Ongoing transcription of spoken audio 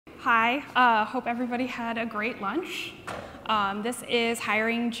Hi, hope everybody had a great lunch. This is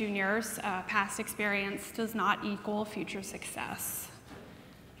hiring juniors. Past experience does not equal future success.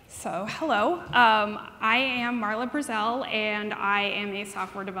 So, hello, I am Marla Brizel, and I am a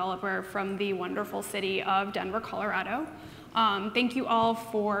software developer from the wonderful city of Denver, Colorado. Thank you all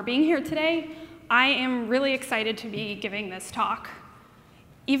for being here today. I am really excited to be giving this talk,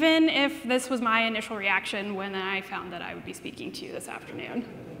 even if this was my initial reaction when I found that I would be speaking to you this afternoon.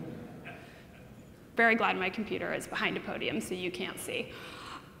 Very glad my computer is behind a podium so you can't see.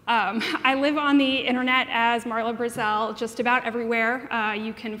 I live on the internet as Marla Brizel just about everywhere.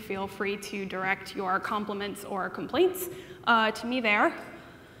 You can feel free to direct your compliments or complaints to me there.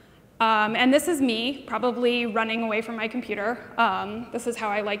 And this is me, probably running away from my computer. This is how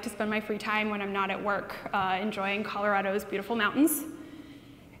I like to spend my free time when I'm not at work, enjoying Colorado's beautiful mountains.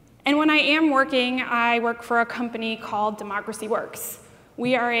 And when I am working, I work for a company called Democracy Works.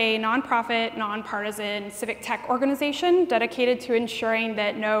 We are a nonprofit, nonpartisan civic tech organization dedicated to ensuring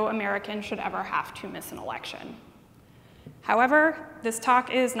that no American should ever have to miss an election. However, this talk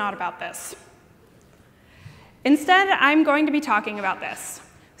is not about this. Instead, I'm going to be talking about this.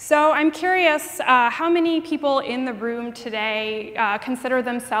 So I'm curious how many people in the room today consider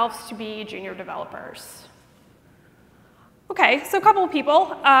themselves to be junior developers? OK, so a couple of people.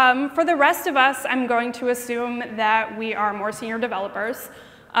 For the rest of us, I'm going to assume that we are more senior developers.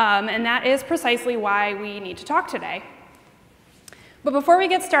 And that is precisely why we need to talk today. But before we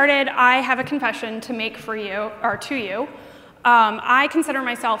get started, I have a confession to make for you, or to you. I consider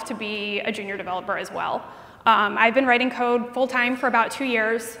myself to be a junior developer as well. I've been writing code full-time for about 2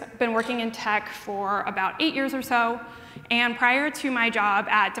 years. I've been working in tech for about 8 years or so. And prior to my job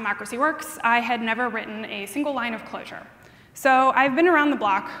at Democracy Works, I had never written a single line of Clojure. So I've been around the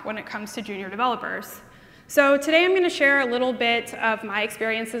block when it comes to junior developers. So today I'm going to share a little bit of my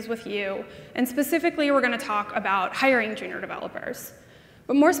experiences with you. And specifically, we're going to talk about hiring junior developers.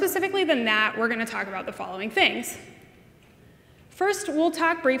 But more specifically than that, we're going to talk about the following things. First, we'll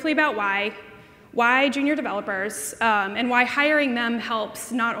talk briefly about why junior developers, and why hiring them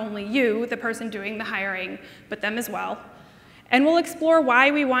helps not only you, the person doing the hiring, but them as well. And we'll explore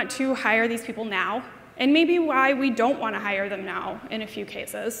why we want to hire these people now, and maybe why we don't want to hire them now in a few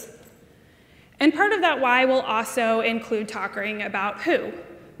cases. And part of that why will also include talking about who.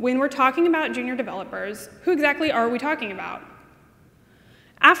 When we're talking about junior developers, who exactly are we talking about?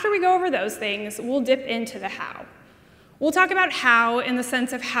 After we go over those things, we'll dip into the how. We'll talk about how in the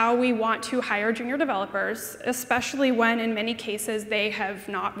sense of how we want to hire junior developers, especially when in many cases they have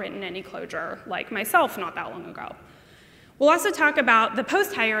not written any Clojure, like myself not that long ago. We'll also talk about the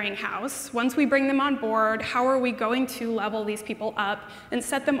post-hiring house. Once we bring them on board, how are we going to level these people up and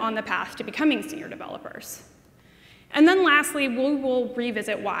set them on the path to becoming senior developers? And then lastly, we will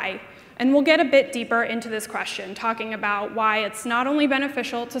revisit why. And we'll get a bit deeper into this question, talking about why it's not only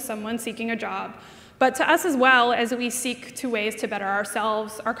beneficial to someone seeking a job, but to us as well as we seek to ways to better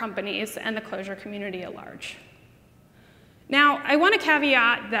ourselves, our companies, and the Clojure community at large. Now, I want to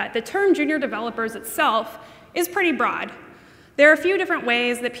caveat that the term junior developers itself is pretty broad. There are a few different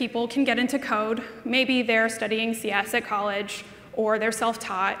ways that people can get into code. Maybe they're studying CS at college, or they're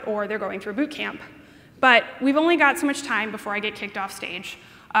self-taught, or they're going through boot camp. But we've only got so much time before I get kicked off stage,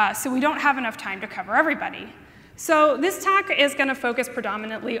 so we don't have enough time to cover everybody. So this talk is going to focus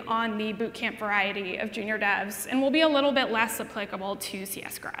predominantly on the boot camp variety of junior devs, and will be a little bit less applicable to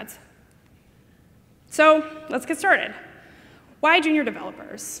CS grads. So let's get started. Why junior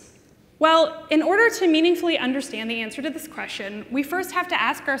developers? Well, in order to meaningfully understand the answer to this question, we first have to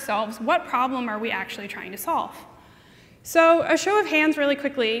ask ourselves, what problem are we actually trying to solve? So a show of hands really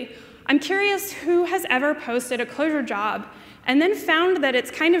quickly, I'm curious who has ever posted a Clojure job and then found that it's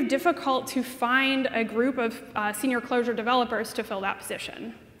kind of difficult to find a group of senior Clojure developers to fill that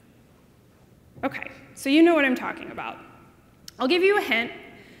position. OK, so you know what I'm talking about. I'll give you a hint.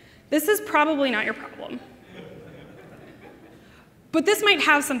 This is probably not your problem. But this might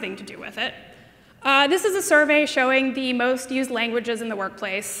have something to do with it. This is a survey showing the most used languages in the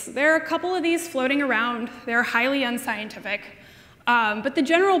workplace. There are a couple of these floating around. They're highly unscientific. But the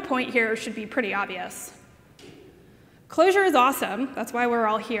general point here should be pretty obvious. Clojure is awesome. That's why we're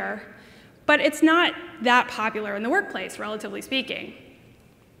all here. But it's not that popular in the workplace, relatively speaking.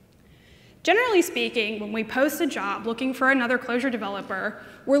 Generally speaking, when we post a job looking for another Clojure developer,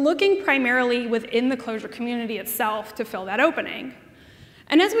 we're looking primarily within the Clojure community itself to fill that opening.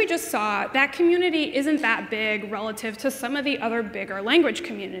 And as we just saw, that community isn't that big relative to some of the other bigger language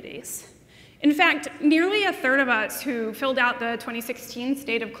communities. In fact, nearly a third of us who filled out the 2016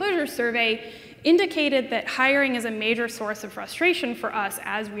 State of Clojure survey indicated that hiring is a major source of frustration for us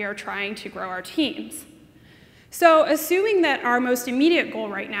as we are trying to grow our teams. So assuming that our most immediate goal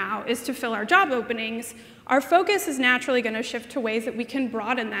right now is to fill our job openings, our focus is naturally going to shift to ways that we can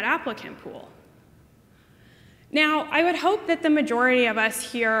broaden that applicant pool. Now, I would hope that the majority of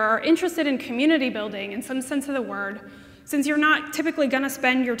us here are interested in community building in some sense of the word, since you're not typically going to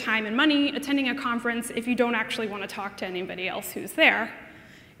spend your time and money attending a conference if you don't actually want to talk to anybody else who's there.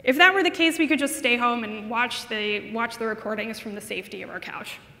 If that were the case, we could just stay home and watch the recordings from the safety of our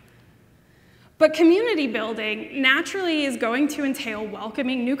couch. But community building naturally is going to entail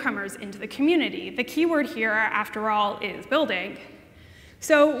welcoming newcomers into the community. The key word here, after all, is building.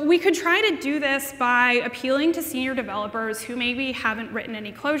 So we could try to do this by appealing to senior developers who maybe haven't written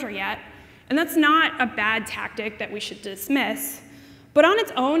any Clojure yet, and that's not a bad tactic that we should dismiss, but on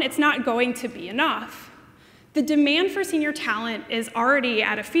its own, it's not going to be enough. The demand for senior talent is already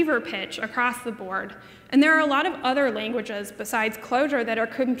at a fever pitch across the board, and there are a lot of other languages besides Clojure that are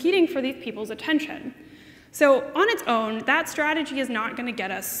competing for these people's attention. So on its own, that strategy is not going to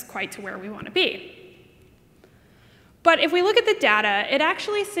get us quite to where we want to be. But if we look at the data, it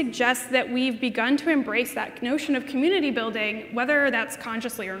actually suggests that we've begun to embrace that notion of community building, whether that's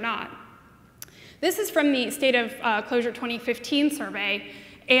consciously or not. This is from the State of Clojure 2015 survey,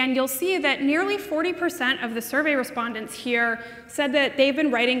 and you'll see that nearly 40% of the survey respondents here said that they've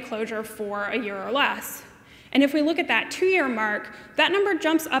been writing Clojure for a year or less. And if we look at that 2-year mark, that number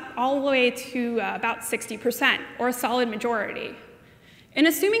jumps up all the way to about 60%, or a solid majority. And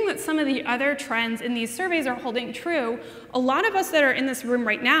assuming that some of the other trends in these surveys are holding true, a lot of us that are in this room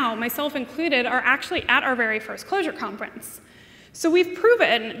right now, myself included, are actually at our very first Clojure conference. So we've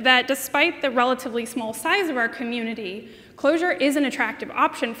proven that despite the relatively small size of our community, Clojure is an attractive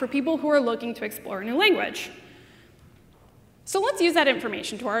option for people who are looking to explore a new language. So let's use that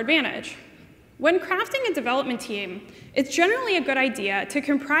information to our advantage. When crafting a development team, it's generally a good idea to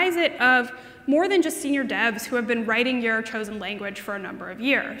comprise it of more than just senior devs who have been writing your chosen language for a number of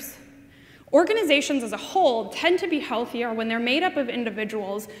years. Organizations as a whole tend to be healthier when they're made up of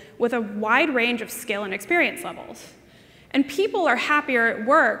individuals with a wide range of skill and experience levels. And people are happier at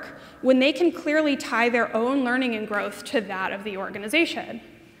work when they can clearly tie their own learning and growth to that of the organization.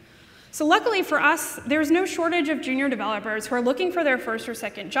 So luckily for us, there's no shortage of junior developers who are looking for their first or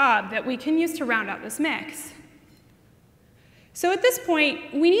second job that we can use to round out this mix. So at this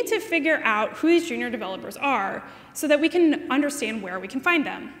point, we need to figure out who these junior developers are so that we can understand where we can find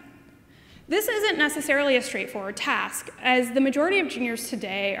them. This isn't necessarily a straightforward task, as the majority of juniors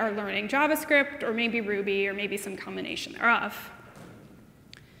today are learning JavaScript, or maybe Ruby, or maybe some combination thereof.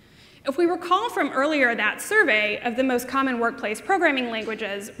 If we recall from earlier that survey of the most common workplace programming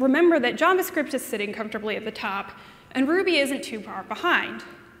languages, remember that JavaScript is sitting comfortably at the top, and Ruby isn't too far behind.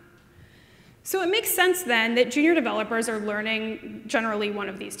 So it makes sense then that junior developers are learning generally one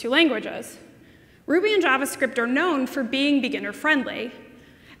of these two languages. Ruby and JavaScript are known for being beginner-friendly,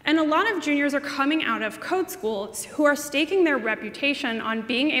 and a lot of juniors are coming out of code schools who are staking their reputation on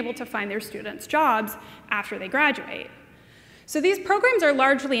being able to find their students jobs after they graduate. So these programs are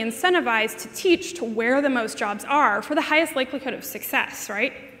largely incentivized to teach to where the most jobs are for the highest likelihood of success,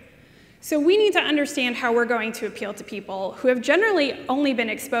 right? So we need to understand how we're going to appeal to people who have generally only been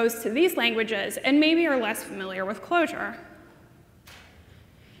exposed to these languages and maybe are less familiar with Clojure.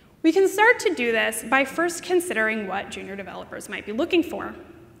 We can start to do this by first considering what junior developers might be looking for.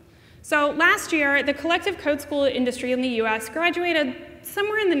 So last year, the collective code school industry in the US graduated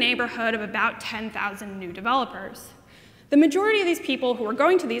somewhere in the neighborhood of about 10,000 new developers. The majority of these people who were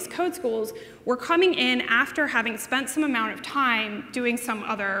going to these code schools were coming in after having spent some amount of time doing some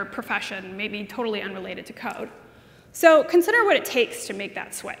other profession, maybe totally unrelated to code. So consider what it takes to make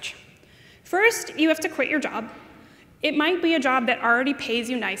that switch. First, you have to quit your job. It might be a job that already pays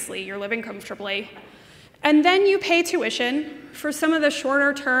you nicely, you're living comfortably. And then you pay tuition. For some of the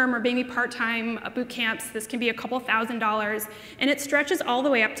shorter term or maybe part-time boot camps, this can be a couple $1,000s, and it stretches all the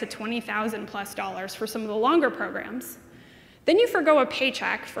way up to $20,000+ for some of the longer programs. Then you forgo a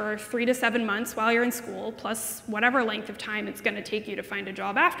paycheck for 3 to 7 months while you're in school, plus whatever length of time it's going to take you to find a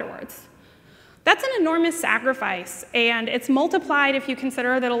job afterwards. That's an enormous sacrifice, and it's multiplied if you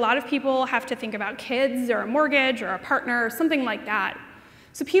consider that a lot of people have to think about kids or a mortgage or a partner or something like that.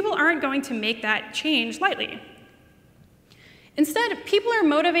 So people aren't going to make that change lightly. Instead, people are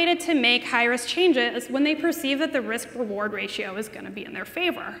motivated to make high-risk changes when they perceive that the risk-reward ratio is going to be in their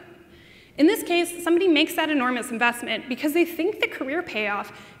favor. In this case, somebody makes that enormous investment because they think the career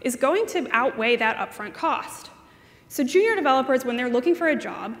payoff is going to outweigh that upfront cost. So junior developers, when they're looking for a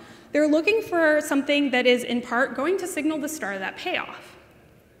job, they're looking for something that is in part going to signal the start of that payoff.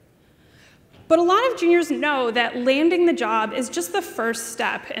 But a lot of juniors know that landing the job is just the first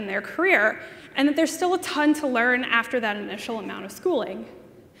step in their career, and that there's still a ton to learn after that initial amount of schooling.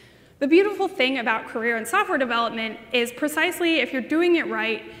 The beautiful thing about career and software development is precisely if you're doing it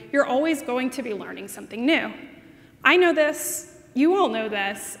right, you're always going to be learning something new. I know this, you all know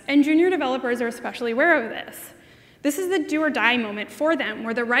this, and junior developers are especially aware of this. This is the do or die moment for them,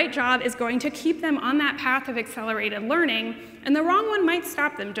 where the right job is going to keep them on that path of accelerated learning, and the wrong one might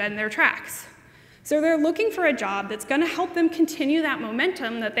stop them dead in their tracks. So they're looking for a job that's going to help them continue that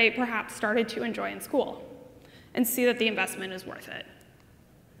momentum that they perhaps started to enjoy in school, and see that the investment is worth it.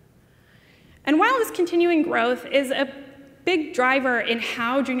 And while this continuing growth is a big driver in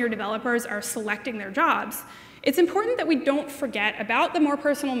how junior developers are selecting their jobs, it's important that we don't forget about the more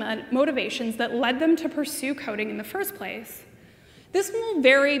personal motivations that led them to pursue coding in the first place. This will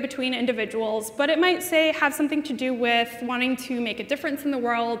vary between individuals, but it might, say, have something to do with wanting to make a difference in the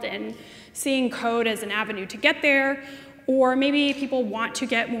world and seeing code as an avenue to get there, or maybe people want to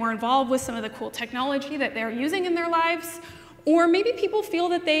get more involved with some of the cool technology that they're using in their lives, or maybe people feel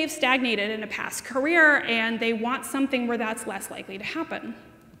that they've stagnated in a past career and they want something where that's less likely to happen.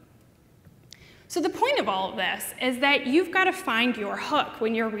 So the point of all of this is that you've got to find your hook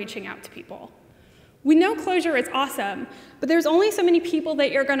when you're reaching out to people. We know Clojure is awesome, but there's only so many people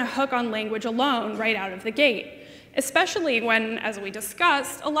that you're going to hook on language alone right out of the gate, especially when, as we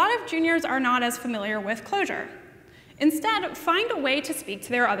discussed, a lot of juniors are not as familiar with Clojure. Instead, find a way to speak to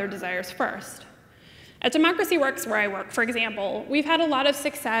their other desires first. At Democracy Works, where I work, for example, we've had a lot of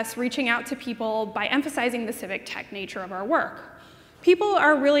success reaching out to people by emphasizing the civic tech nature of our work. People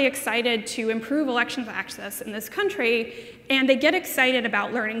are really excited to improve elections access in this country, and they get excited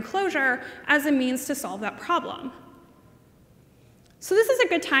about learning Clojure as a means to solve that problem. So this is a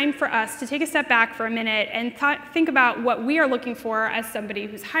good time for us to take a step back for a minute and think about what we are looking for as somebody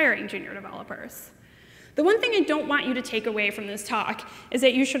who's hiring junior developers. The one thing I don't want you to take away from this talk is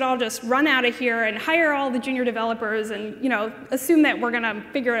that you should all just run out of here and hire all the junior developers and, assume that we're going to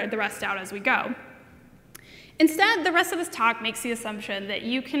figure the rest out as we go. Instead, the rest of this talk makes the assumption that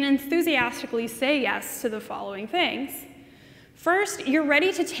you can enthusiastically say yes to the following things. First, you're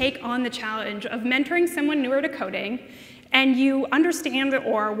ready to take on the challenge of mentoring someone newer to coding, and you understand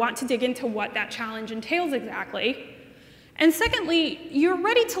or want to dig into what that challenge entails exactly. And secondly, you're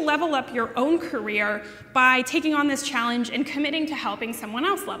ready to level up your own career by taking on this challenge and committing to helping someone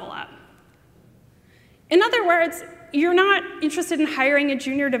else level up. In other words, you're not interested in hiring a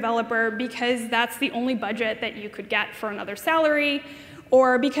junior developer because that's the only budget that you could get for another salary,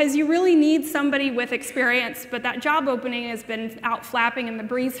 or because you really need somebody with experience, but that job opening has been out flapping in the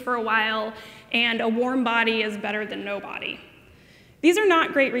breeze for a while, and a warm body is better than nobody. These are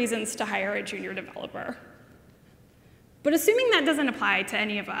not great reasons to hire a junior developer. But assuming that doesn't apply to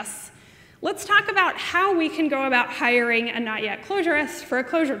any of us, let's talk about how we can go about hiring a not yet Clojurist for a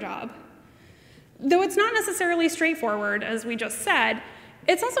Clojure job. Though it's not necessarily straightforward, as we just said,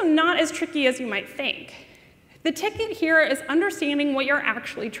 it's also not as tricky as you might think. The ticket here is understanding what you're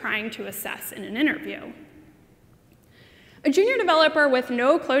actually trying to assess in an interview. A junior developer with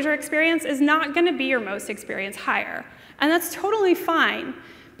no Clojure experience is not going to be your most experienced hire, and that's totally fine,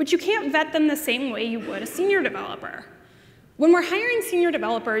 but you can't vet them the same way you would a senior developer. When we're hiring senior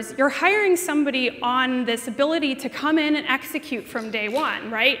developers, you're hiring somebody on this ability to come in and execute from day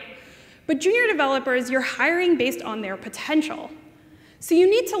one, right? But junior developers, you're hiring based on their potential. So you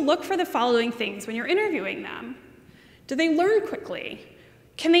need to look for the following things when you're interviewing them. Do they learn quickly?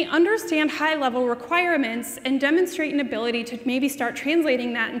 Can they understand high-level requirements and demonstrate an ability to maybe start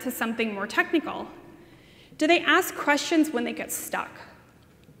translating that into something more technical? Do they ask questions when they get stuck?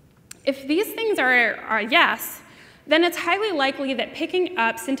 If these things are a yes, then it's highly likely that picking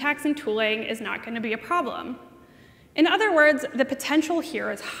up syntax and tooling is not going to be a problem. In other words, the potential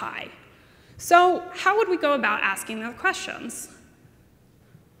here is high. So how would we go about asking those questions?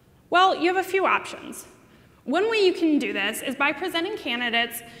 Well, you have a few options. One way you can do this is by presenting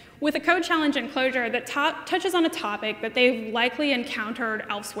candidates with a code challenge in Clojure that touches on a topic that they've likely encountered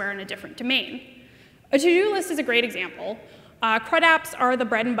elsewhere in a different domain. A to-do list is a great example. CRUD apps are the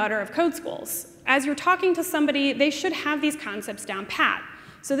bread and butter of code schools. As you're talking to somebody, they should have these concepts down pat.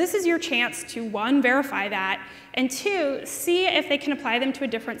 So this is your chance to, one, verify that, and two, see if they can apply them to a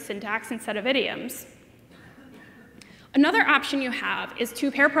different syntax instead of idioms. Another option you have is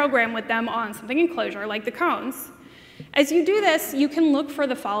to pair program with them on something in Clojure, like the cones. As you do this, you can look for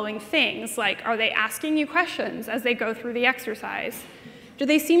the following things, like are they asking you questions as they go through the exercise? Do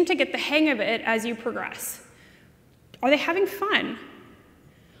they seem to get the hang of it as you progress? Are they having fun?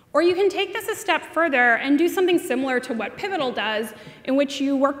 Or you can take this a step further and do something similar to what Pivotal does, in which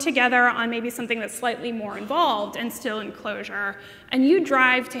you work together on maybe something that's slightly more involved and still in Clojure, and you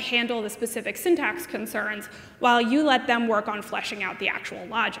drive to handle the specific syntax concerns while you let them work on fleshing out the actual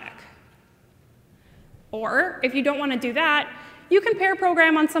logic. Or if you don't want to do that, you can pair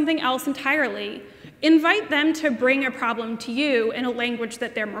program on something else entirely. Invite them to bring a problem to you in a language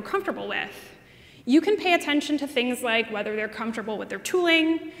that they're more comfortable with. You can pay attention to things like whether they're comfortable with their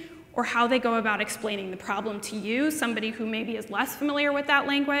tooling, or how they go about explaining the problem to you, somebody who maybe is less familiar with that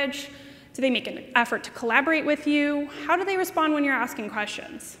language. Do they make an effort to collaborate with you? How do they respond when you're asking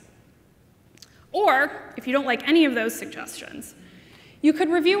questions? Or, if you don't like any of those suggestions, you could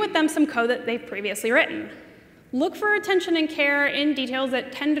review with them some code that they've previously written. Look for attention and care in details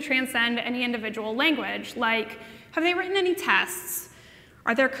that tend to transcend any individual language, like, have they written any tests?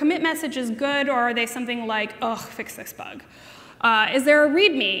 Are their commit messages good, or are they something like, ugh, fix this bug? Is there a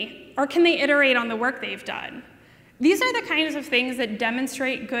README, or can they iterate on the work they've done? These are the kinds of things that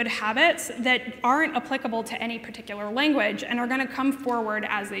demonstrate good habits that aren't applicable to any particular language and are going to come forward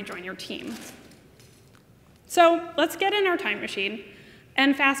as they join your team. So let's get in our time machine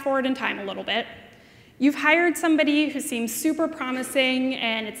and fast forward in time a little bit. You've hired somebody who seems super promising,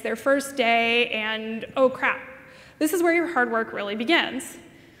 and it's their first day, and oh crap. This is where your hard work really begins.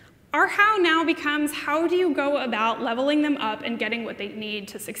 Our how now becomes, how do you go about leveling them up and getting what they need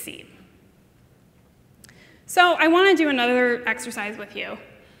to succeed? So I want to do another exercise with you.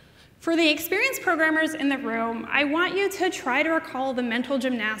 For the experienced programmers in the room, I want you to try to recall the mental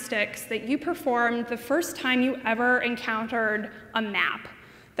gymnastics that you performed the first time you ever encountered a map,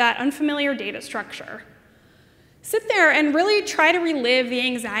 that unfamiliar data structure. Sit there and really try to relive the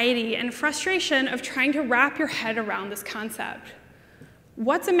anxiety and frustration of trying to wrap your head around this concept.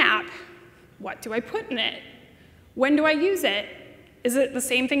 What's a map? What do I put in it? When do I use it? Is it the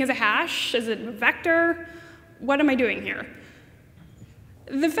same thing as a hash? Is it a vector? What am I doing here?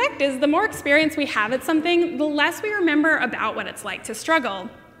 The fact is, the more experience we have at something, the less we remember about what it's like to struggle.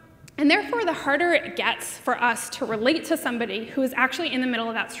 And therefore, the harder it gets for us to relate to somebody who is actually in the middle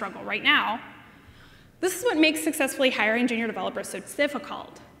of that struggle right now. This is what makes successfully hiring junior developers so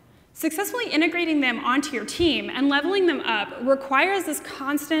difficult. Successfully integrating them onto your team and leveling them up requires this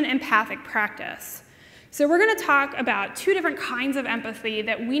constant empathic practice. So we're going to talk about two different kinds of empathy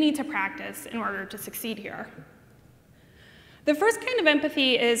that we need to practice in order to succeed here. The first kind of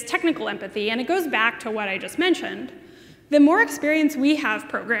empathy is technical empathy, and it goes back to what I just mentioned. The more experience we have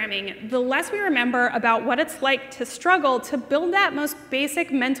programming, the less we remember about what it's like to struggle to build that most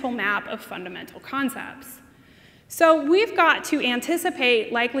basic mental map of fundamental concepts. So we've got to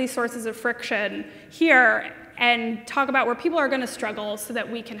anticipate likely sources of friction here and talk about where people are going to struggle so that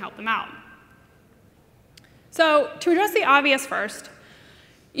we can help them out. So to address the obvious first,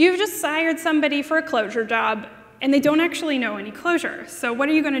 you've just hired somebody for a Clojure job, and they don't actually know any Clojure. So what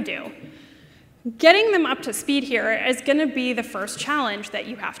are you going to do? Getting them up to speed here is going to be the first challenge that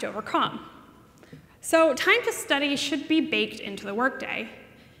you have to overcome. So time to study should be baked into the workday.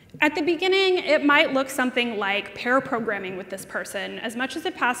 At the beginning, it might look something like pair programming with this person as much as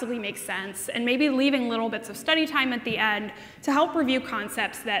it possibly makes sense, and maybe leaving little bits of study time at the end to help review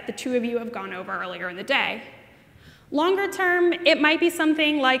concepts that the two of you have gone over earlier in the day. Longer term, it might be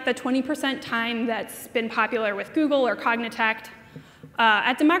something like the 20% time that's been popular with Google or Cognitect.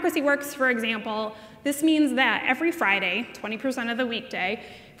 At Democracy Works, for example, this means that every Friday, 20% of the weekday,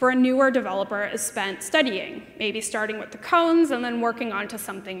 for a newer developer is spent studying, maybe starting with the cones and then working on to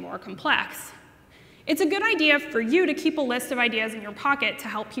something more complex. It's a good idea for you to keep a list of ideas in your pocket to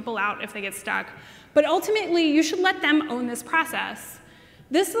help people out if they get stuck, but ultimately, you should let them own this process.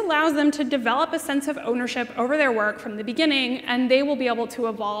 This allows them to develop a sense of ownership over their work from the beginning, and they will be able to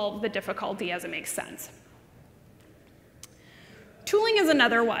evolve the difficulty as it makes sense. Tooling is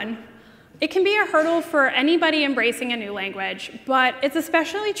another one. It can be a hurdle for anybody embracing a new language, but it's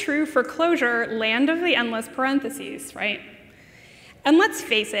especially true for Clojure, land of the endless parentheses, right? And let's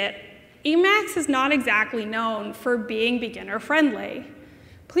face it, Emacs is not exactly known for being beginner-friendly.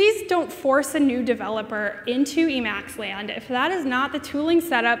 Please don't force a new developer into Emacs land if that is not the tooling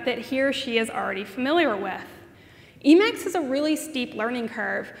setup that he or she is already familiar with. Emacs is a really steep learning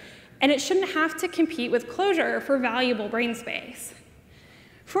curve, and it shouldn't have to compete with Clojure for valuable brain space.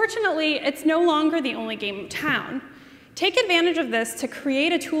 Fortunately, it's no longer the only game of town. Take advantage of this to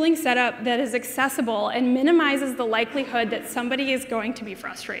create a tooling setup that is accessible and minimizes the likelihood that somebody is going to be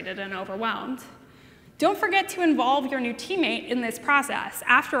frustrated and overwhelmed. Don't forget to involve your new teammate in this process.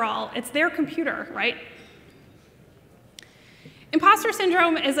 After all, it's their computer, right? Imposter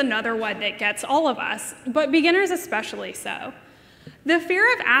syndrome is another one that gets all of us, but beginners especially so. The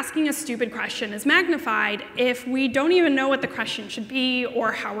fear of asking a stupid question is magnified if we don't even know what the question should be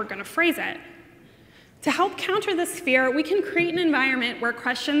or how we're going to phrase it. To help counter this fear, we can create an environment where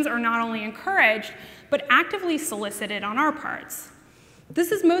questions are not only encouraged, but actively solicited on our parts.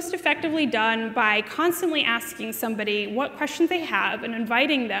 This is most effectively done by constantly asking somebody what questions they have and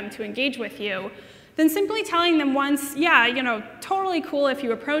inviting them to engage with you, then simply telling them once, yeah, totally cool if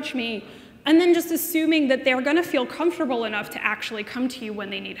you approach me, and then just assuming that they're going to feel comfortable enough to actually come to you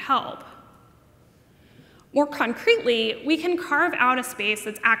when they need help. More concretely, we can carve out a space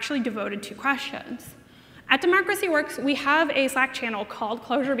that's actually devoted to questions. At Democracy Works, we have a Slack channel called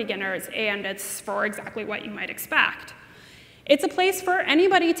Clojure Beginners, and it's for exactly what you might expect. It's a place for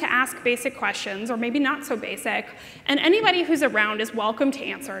anybody to ask basic questions, or maybe not so basic, and anybody who's around is welcome to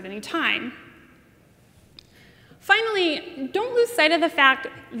answer at any time. Finally, don't lose sight of the fact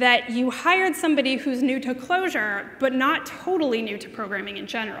that you hired somebody who's new to Clojure, but not totally new to programming in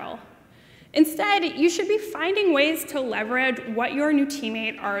general. Instead, you should be finding ways to leverage what your new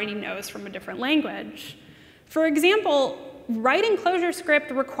teammate already knows from a different language. For example, writing Clojure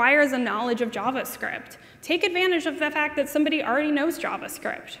script requires a knowledge of JavaScript. Take advantage of the fact that somebody already knows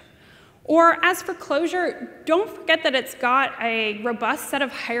JavaScript. Or as for Clojure, don't forget that it's got a robust set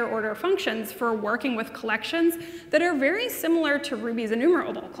of higher order functions for working with collections that are very similar to Ruby's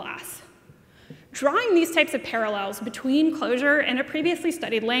enumerable class. Drawing these types of parallels between Clojure and a previously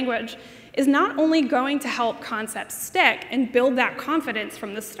studied language is not only going to help concepts stick and build that confidence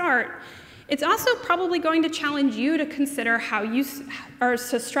from the start, it's also probably going to challenge you to consider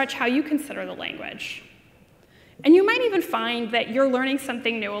to stretch how you consider the language. And you might even find that you're learning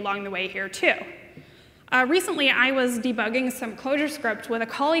something new along the way here, too. Recently, I was debugging some Clojure script with a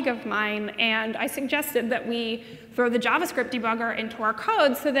colleague of mine, and I suggested that we throw the JavaScript debugger into our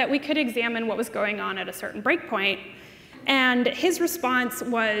code so that we could examine what was going on at a certain breakpoint. And his response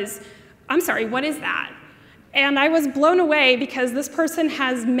was, "I'm sorry, what is that?" And I was blown away because this person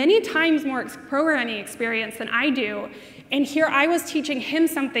has many times more programming experience than I do, and here I was teaching him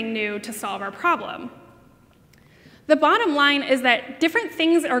something new to solve our problem. The bottom line is that different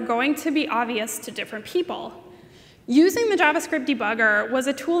things are going to be obvious to different people. Using the JavaScript debugger was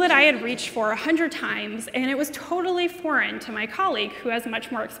a tool that I had reached for 100 times, and it was totally foreign to my colleague who has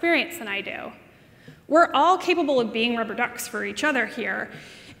much more experience than I do. We're all capable of being rubber ducks for each other here,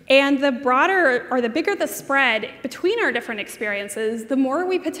 and the broader or the bigger the spread between our different experiences, the more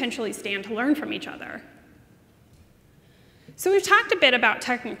we potentially stand to learn from each other. So we've talked a bit about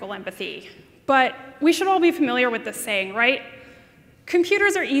technical empathy. But we should all be familiar with this saying, right?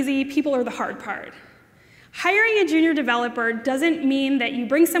 Computers are easy, people are the hard part. Hiring a junior developer doesn't mean that you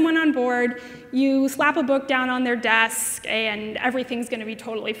bring someone on board, you slap a book down on their desk, and everything's going to be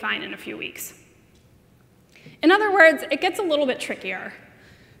totally fine in a few weeks. In other words, it gets a little bit trickier.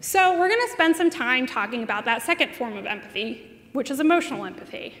 So we're going to spend some time talking about that second form of empathy, which is emotional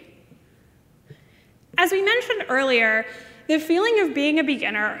empathy. As we mentioned earlier, the feeling of being a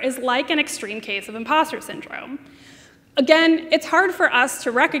beginner is like an extreme case of imposter syndrome. Again, it's hard for us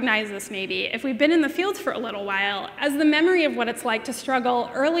to recognize this maybe if we've been in the field for a little while, as the memory of what it's like to struggle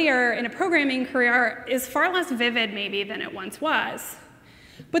earlier in a programming career is far less vivid maybe than it once was.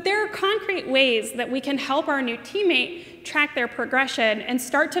 But there are concrete ways that we can help our new teammate track their progression and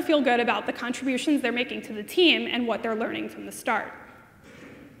start to feel good about the contributions they're making to the team and what they're learning from the start.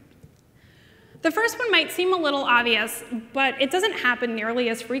 The first one might seem a little obvious, but it doesn't happen nearly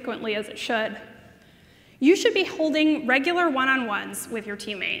as frequently as it should. You should be holding regular one-on-ones with your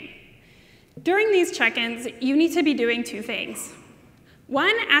teammate. During these check-ins, you need to be doing two things.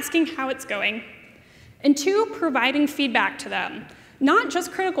 One, asking how it's going, and two, providing feedback to them. Not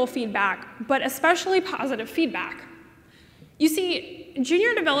just critical feedback, but especially positive feedback. You see,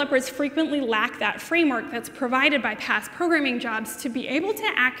 junior developers frequently lack that framework that's provided by past programming jobs to be able to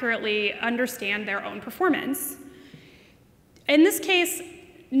accurately understand their own performance. In this case,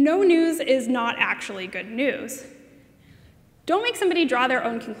 no news is not actually good news. Don't make somebody draw their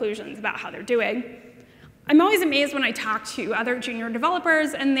own conclusions about how they're doing. I'm always amazed when I talk to other junior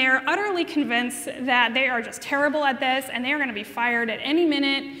developers, and they're utterly convinced that they are just terrible at this, and they are going to be fired at any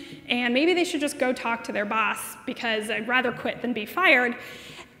minute, and maybe they should just go talk to their boss, because I'd rather quit than be fired.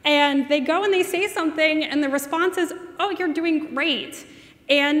 And they go and they say something, and the response is, "Oh, you're doing great."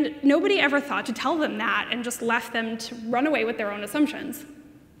 And nobody ever thought to tell them that, and just left them to run away with their own assumptions.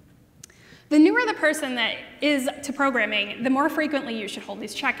 The newer the person that is to programming, the more frequently you should hold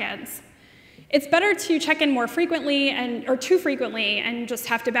these check-ins. It's better to check in more frequently or too frequently and just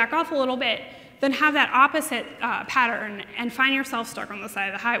have to back off a little bit than have that opposite pattern and find yourself stuck on the side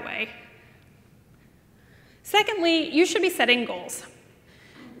of the highway. Secondly, you should be setting goals.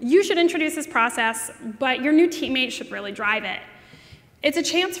 You should introduce this process, but your new teammates should really drive it. It's a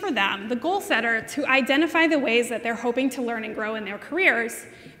chance for them, the goal setter, to identify the ways that they're hoping to learn and grow in their careers,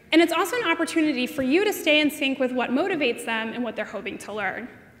 and it's also an opportunity for you to stay in sync with what motivates them and what they're hoping to learn.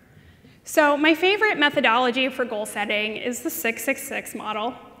 So my favorite methodology for goal setting is the 666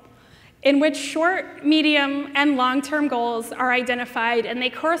 model, in which short, medium, and long-term goals are identified, and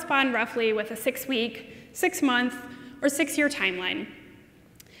they correspond roughly with a 6-week, 6-month, or 6-year timeline.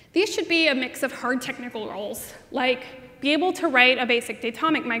 These should be a mix of hard technical goals, like be able to write a basic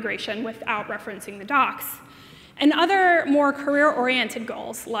datomic migration without referencing the docs, and other more career-oriented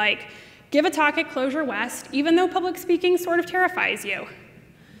goals, like give a talk at Clojure West, even though public speaking sort of terrifies you.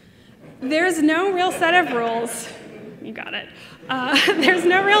 There's no real set of rules. You got it. There's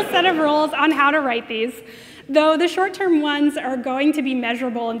no real set of rules on how to write these, though the short-term ones are going to be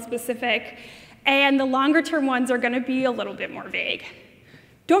measurable and specific, and the longer-term ones are going to be a little bit more vague.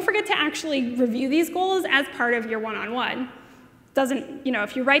 Don't forget to actually review these goals as part of your one-on-one.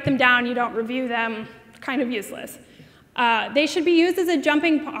 If you write them down, you don't review them, kind of useless. They should be used as a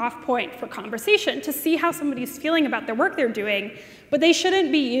jumping off point for conversation to see how somebody's feeling about the work they're doing, but they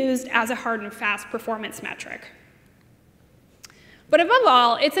shouldn't be used as a hard and fast performance metric. But above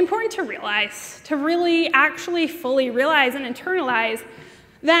all, it's important to realize, to really actually fully realize and internalize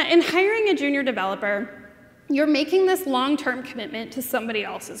that in hiring a junior developer, you're making this long-term commitment to somebody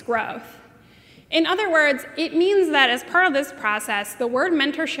else's growth. In other words, it means that as part of this process, the word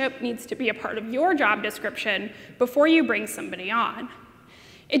mentorship needs to be a part of your job description before you bring somebody on.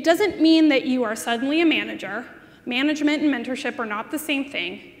 It doesn't mean that you are suddenly a manager. Management and mentorship are not the same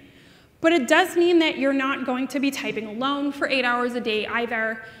thing. But it does mean that you're not going to be typing alone for 8 hours a day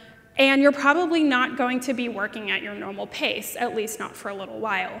either, and you're probably not going to be working at your normal pace, at least not for a little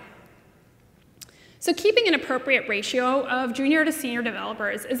while. So keeping an appropriate ratio of junior to senior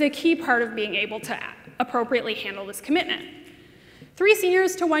developers is a key part of being able to appropriately handle this commitment. 3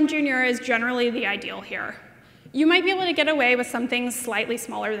 seniors to 1 junior is generally the ideal here. You might be able to get away with some things slightly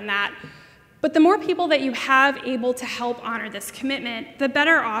smaller than that, but the more people that you have able to help honor this commitment, the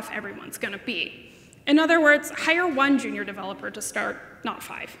better off everyone's going to be. In other words, hire 1 junior developer to start, not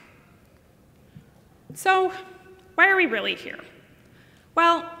 5. So why are we really here?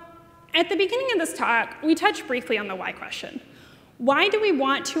 Well, at the beginning of this talk, we touched briefly on the why question. Why do we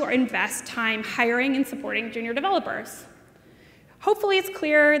want to invest time hiring and supporting junior developers? Hopefully it's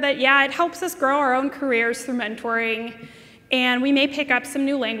clear that, yeah, it helps us grow our own careers through mentoring, and we may pick up some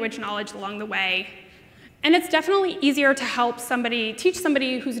new language knowledge along the way. And it's definitely easier to help teach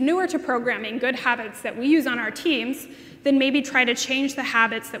somebody who's newer to programming good habits that we use on our teams than maybe try to change the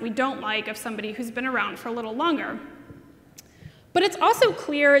habits that we don't like of somebody who's been around for a little longer. But it's also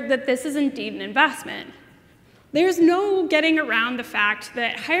clear that this is indeed an investment. There's no getting around the fact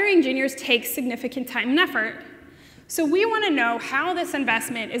that hiring juniors takes significant time and effort. So we want to know how this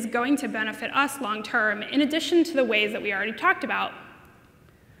investment is going to benefit us long term, in addition to the ways that we already talked about.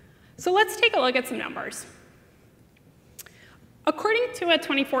 So let's take a look at some numbers. According to a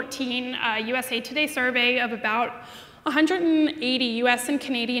 2014 USA Today survey of about 180 US and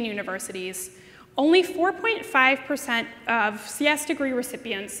Canadian universities, only 4.5% of CS degree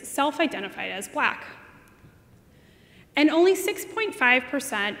recipients self-identified as Black, and only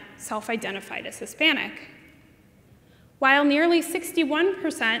 6.5% self-identified as Hispanic, while nearly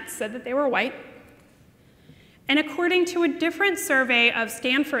 61% said that they were white. And according to a different survey of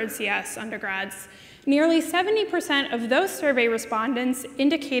Stanford CS undergrads, nearly 70% of those survey respondents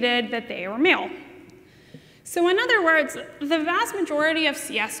indicated that they were male. So in other words, the vast majority of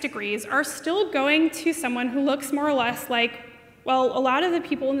CS degrees are still going to someone who looks more or less like, well, a lot of the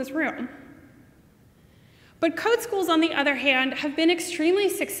people in this room. But code schools, on the other hand, have been extremely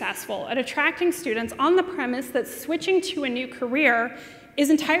successful at attracting students on the premise that switching to a new career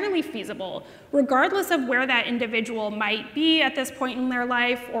is entirely feasible, regardless of where that individual might be at this point in their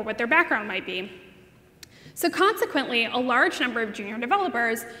life or what their background might be. So consequently, a large number of junior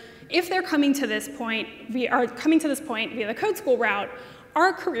developers, if they're coming to this point via the code school route,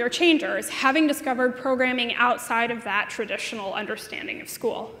 are career changers, having discovered programming outside of that traditional understanding of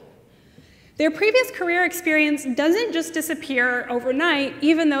school. Their previous career experience doesn't just disappear overnight,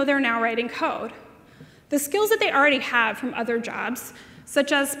 even though they're now writing code. The skills that they already have from other jobs,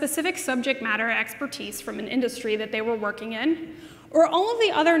 such as specific subject matter expertise from an industry that they were working in, or all of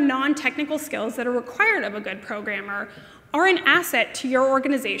the other non-technical skills that are required of a good programmer, are an asset to your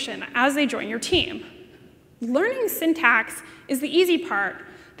organization as they join your team. Learning syntax is the easy part.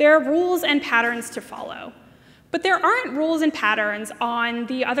 There are rules and patterns to follow. But there aren't rules and patterns on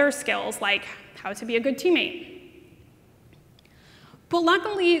the other skills, like how to be a good teammate. But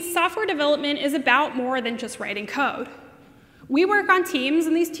luckily, software development is about more than just writing code. We work on teams,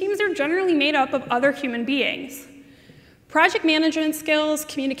 and these teams are generally made up of other human beings. Project management skills,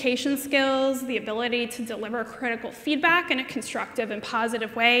 communication skills, the ability to deliver critical feedback in a constructive and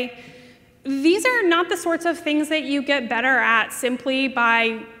positive way, these are not the sorts of things that you get better at simply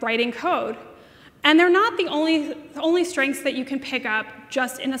by writing code. And they're not the only strengths that you can pick up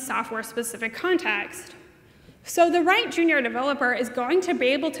just in a software-specific context. So the right junior developer is going to be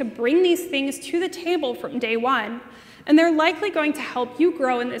able to bring these things to the table from day one, and they're likely going to help you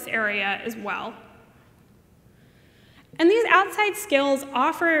grow in this area as well. And these outside skills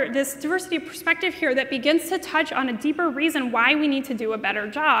offer this diversity of perspective here that begins to touch on a deeper reason why we need to do a better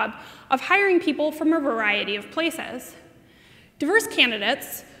job of hiring people from a variety of places. Diverse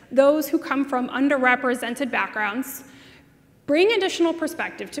candidates, those who come from underrepresented backgrounds, bring additional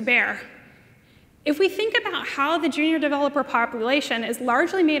perspective to bear. If we think about how the junior developer population is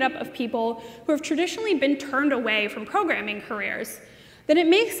largely made up of people who have traditionally been turned away from programming careers, then it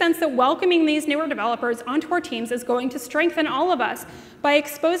makes sense that welcoming these newer developers onto our teams is going to strengthen all of us by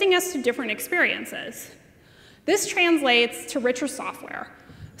exposing us to different experiences. This translates to richer software,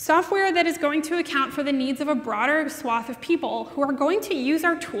 software that is going to account for the needs of a broader swath of people who are going to use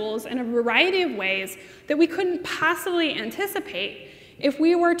our tools in a variety of ways that we couldn't possibly anticipate if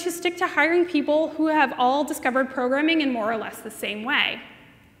we were to stick to hiring people who have all discovered programming in more or less the same way.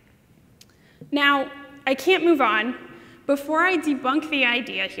 Now, I can't move on before I debunk the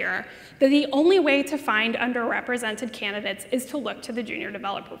idea here that the only way to find underrepresented candidates is to look to the junior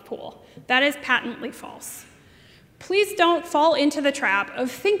developer pool. That is patently false. Please don't fall into the trap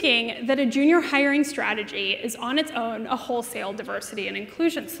of thinking that a junior hiring strategy is on its own a wholesale diversity and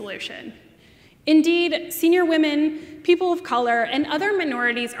inclusion solution. Indeed, senior women, people of color, and other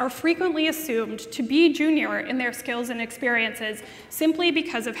minorities are frequently assumed to be junior in their skills and experiences simply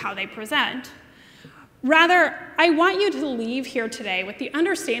because of how they present. Rather, I want you to leave here today with the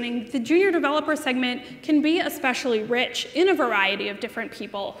understanding that the junior developer segment can be especially rich in a variety of different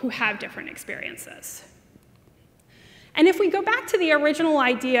people who have different experiences. And if we go back to the original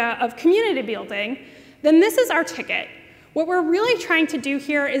idea of community building, then this is our ticket. What we're really trying to do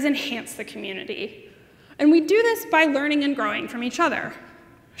here is enhance the community. And we do this by learning and growing from each other.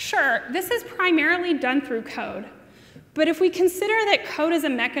 Sure, this is primarily done through code. But if we consider that code is a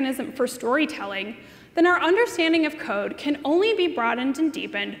mechanism for storytelling, then our understanding of code can only be broadened and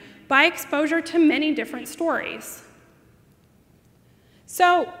deepened by exposure to many different stories.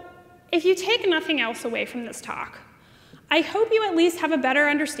 So, if you take nothing else away from this talk, I hope you at least have a better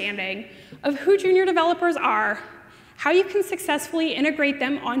understanding of who junior developers are, how you can successfully integrate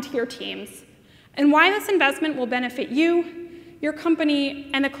them onto your teams, and why this investment will benefit you, your company,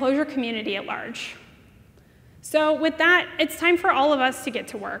 and the Clojure community at large. So with that, it's time for all of us to get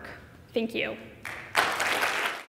to work. Thank you.